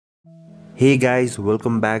Hey guys,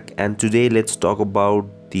 welcome back, and today let's talk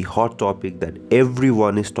about the hot topic that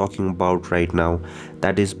everyone is talking about right now,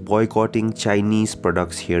 that is boycotting Chinese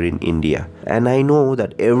products here in India. And I know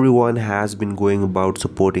that everyone has been going about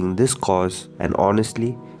supporting this cause, and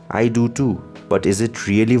honestly, I do too. But is it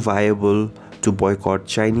really viable to boycott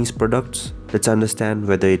Chinese products? Let's understand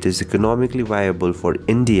whether it is economically viable for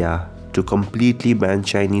India to completely ban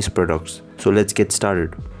Chinese products. So let's get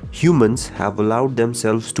started. Humans have allowed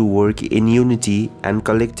themselves to work in unity and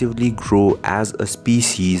collectively grow as a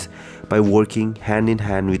species by working hand in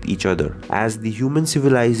hand with each other. As the human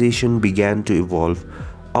civilization began to evolve,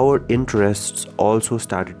 our interests also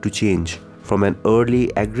started to change. From an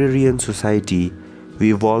early agrarian society,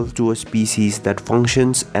 we evolved to a species that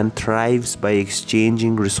functions and thrives by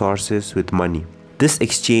exchanging resources with money. This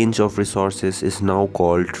exchange of resources is now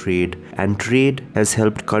called trade, and trade has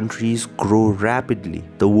helped countries grow rapidly.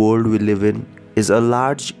 The world we live in is a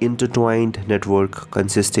large intertwined network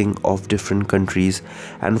consisting of different countries,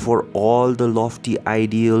 and for all the lofty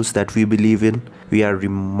ideals that we believe in, we are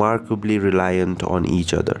remarkably reliant on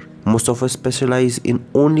each other. Most of us specialize in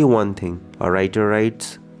only one thing. A writer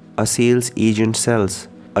writes, a sales agent sells,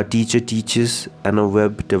 a teacher teaches, and a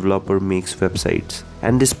web developer makes websites.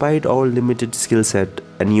 And despite our limited skill set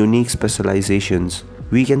and unique specializations,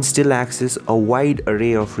 we can still access a wide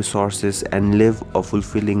array of resources and live a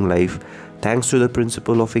fulfilling life thanks to the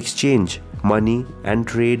principle of exchange. Money and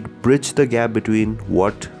trade bridge the gap between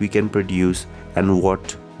what we can produce and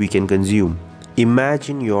what we can consume.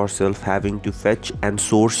 Imagine yourself having to fetch and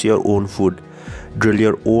source your own food, drill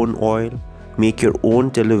your own oil, make your own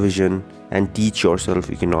television, and teach yourself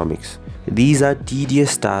economics. These are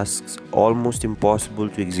tedious tasks, almost impossible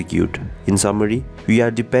to execute. In summary, we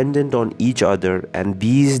are dependent on each other, and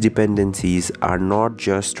these dependencies are not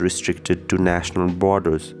just restricted to national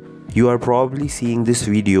borders. You are probably seeing this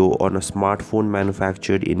video on a smartphone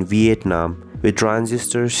manufactured in Vietnam, with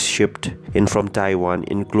transistors shipped in from Taiwan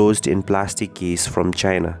enclosed in plastic case from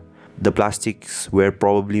China. The plastics were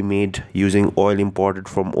probably made using oil imported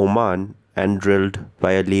from Oman and drilled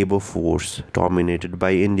by a labor force dominated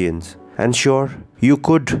by Indians. And sure, you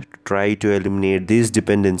could try to eliminate these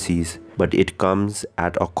dependencies, but it comes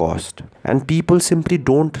at a cost. And people simply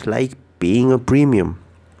don't like paying a premium.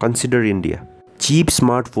 Consider India. Cheap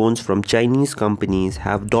smartphones from Chinese companies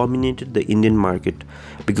have dominated the Indian market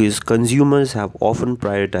because consumers have often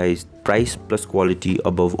prioritized price plus quality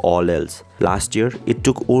above all else. Last year, it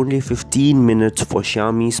took only 15 minutes for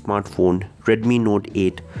Xiaomi smartphone Redmi Note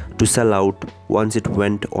 8 to sell out once it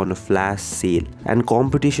went on a flash sale. And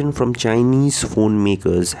competition from Chinese phone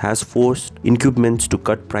makers has forced incumbents to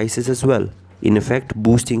cut prices as well, in effect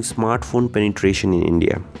boosting smartphone penetration in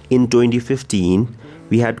India. In 2015,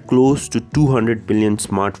 we had close to 200 million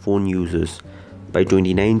smartphone users. By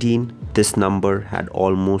 2019, this number had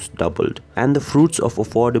almost doubled, and the fruits of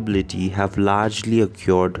affordability have largely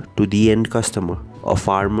accrued to the end customer. A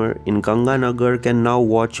farmer in Ganganagar can now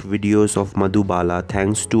watch videos of Madhubala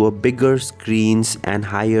thanks to a bigger screens and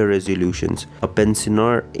higher resolutions. A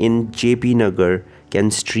pensioner in JP Nagar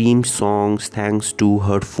can stream songs thanks to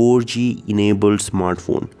her 4G enabled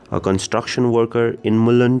smartphone. A construction worker in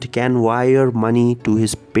Mulund can wire money to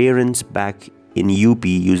his parents back in UP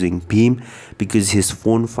using Beam because his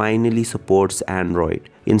phone finally supports Android.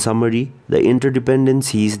 In summary, the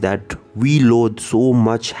interdependencies that we loathe so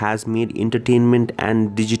much has made entertainment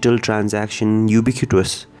and digital transaction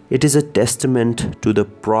ubiquitous. It is a testament to the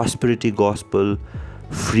prosperity gospel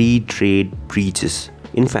free trade preaches.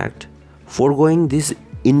 In fact, foregoing these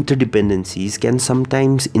interdependencies can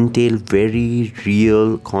sometimes entail very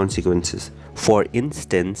real consequences. For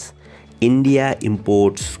instance, India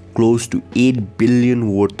imports close to 8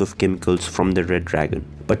 billion worth of chemicals from the Red Dragon.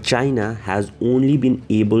 But China has only been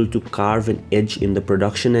able to carve an edge in the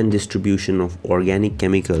production and distribution of organic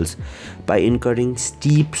chemicals by incurring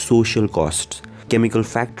steep social costs. Chemical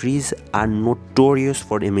factories are notorious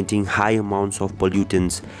for emitting high amounts of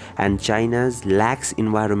pollutants, and China's lax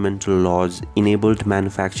environmental laws enabled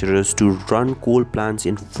manufacturers to run coal plants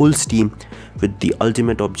in full steam with the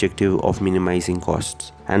ultimate objective of minimizing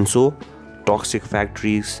costs. And so, toxic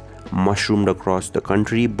factories mushroomed across the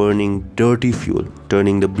country, burning dirty fuel,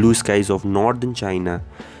 turning the blue skies of northern China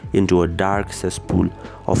into a dark cesspool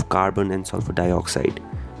of carbon and sulfur dioxide.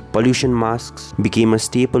 Pollution masks became a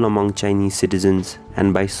staple among Chinese citizens,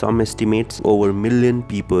 and by some estimates, over a million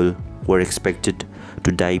people were expected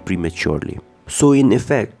to die prematurely. So in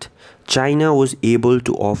effect, China was able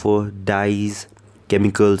to offer dyes,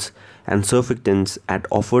 chemicals, and surfactants at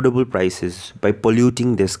affordable prices by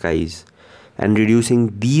polluting their skies. And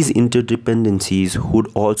reducing these interdependencies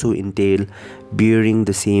would also entail bearing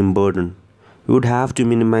the same burden. We would have to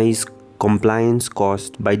minimize compliance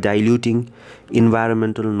cost by diluting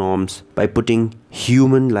environmental norms, by putting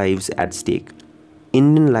human lives at stake,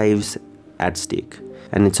 Indian lives at stake,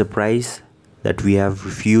 and it's a price that we have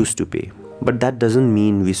refused to pay. But that doesn't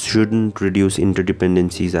mean we shouldn't reduce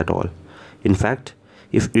interdependencies at all. In fact,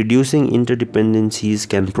 if reducing interdependencies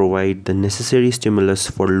can provide the necessary stimulus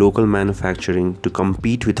for local manufacturing to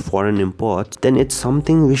compete with foreign imports, then it's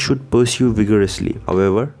something we should pursue vigorously.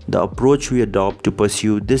 However, the approach we adopt to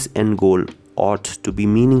pursue this end goal ought to be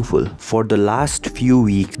meaningful. For the last few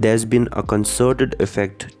weeks, there's been a concerted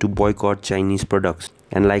effort to boycott Chinese products.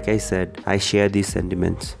 And like I said, I share these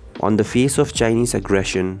sentiments. On the face of Chinese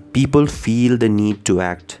aggression, people feel the need to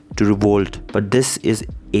act, to revolt, but this is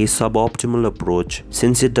a suboptimal approach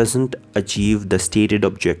since it doesn't achieve the stated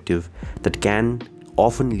objective that can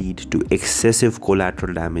often lead to excessive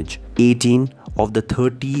collateral damage. 18 of the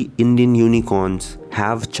 30 Indian unicorns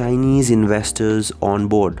have Chinese investors on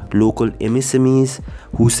board. Local MSMEs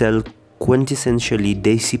who sell quintessentially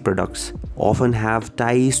desi products often have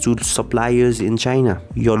ties to suppliers in China.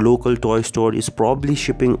 Your local toy store is probably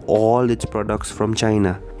shipping all its products from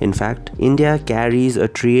China. In fact, India carries a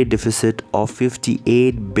trade deficit of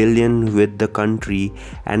 58 billion with the country,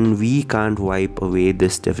 and we can't wipe away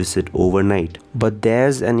this deficit overnight. But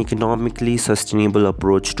there's an economically sustainable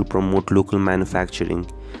approach to promote local manufacturing,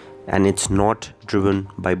 and it's not driven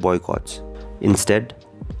by boycotts. Instead,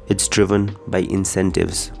 it's driven by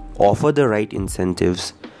incentives. Offer the right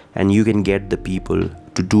incentives and you can get the people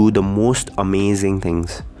to do the most amazing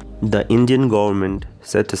things. The Indian government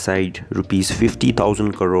set aside rupees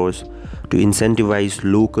 50,000 crores to incentivize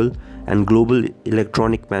local and global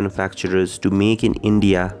electronic manufacturers to make in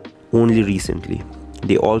India only recently.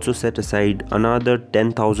 They also set aside another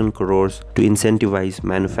 10,000 crores to incentivize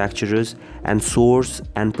manufacturers and source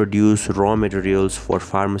and produce raw materials for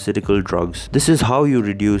pharmaceutical drugs. This is how you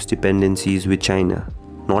reduce dependencies with China,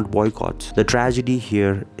 not boycotts. The tragedy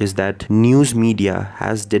here is that news media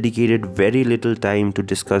has dedicated very little time to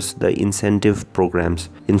discuss the incentive programs.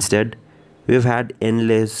 Instead, we've had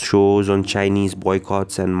endless shows on Chinese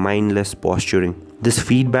boycotts and mindless posturing. This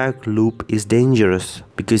feedback loop is dangerous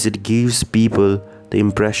because it gives people the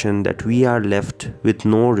impression that we are left with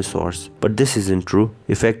no resource. But this isn't true.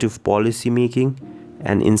 Effective policy making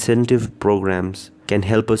and incentive programs can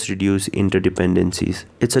help us reduce interdependencies.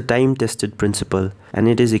 It's a time-tested principle and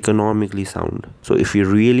it is economically sound. So if we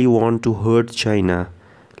really want to hurt China,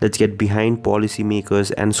 let's get behind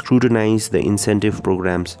policymakers and scrutinize the incentive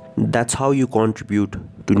programs. That's how you contribute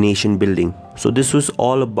to nation building. So this was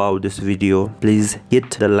all about this video. Please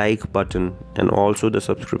hit the like button and also the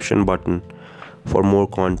subscription button for more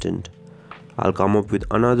content. I'll come up with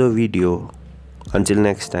another video. Until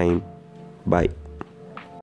next time, bye.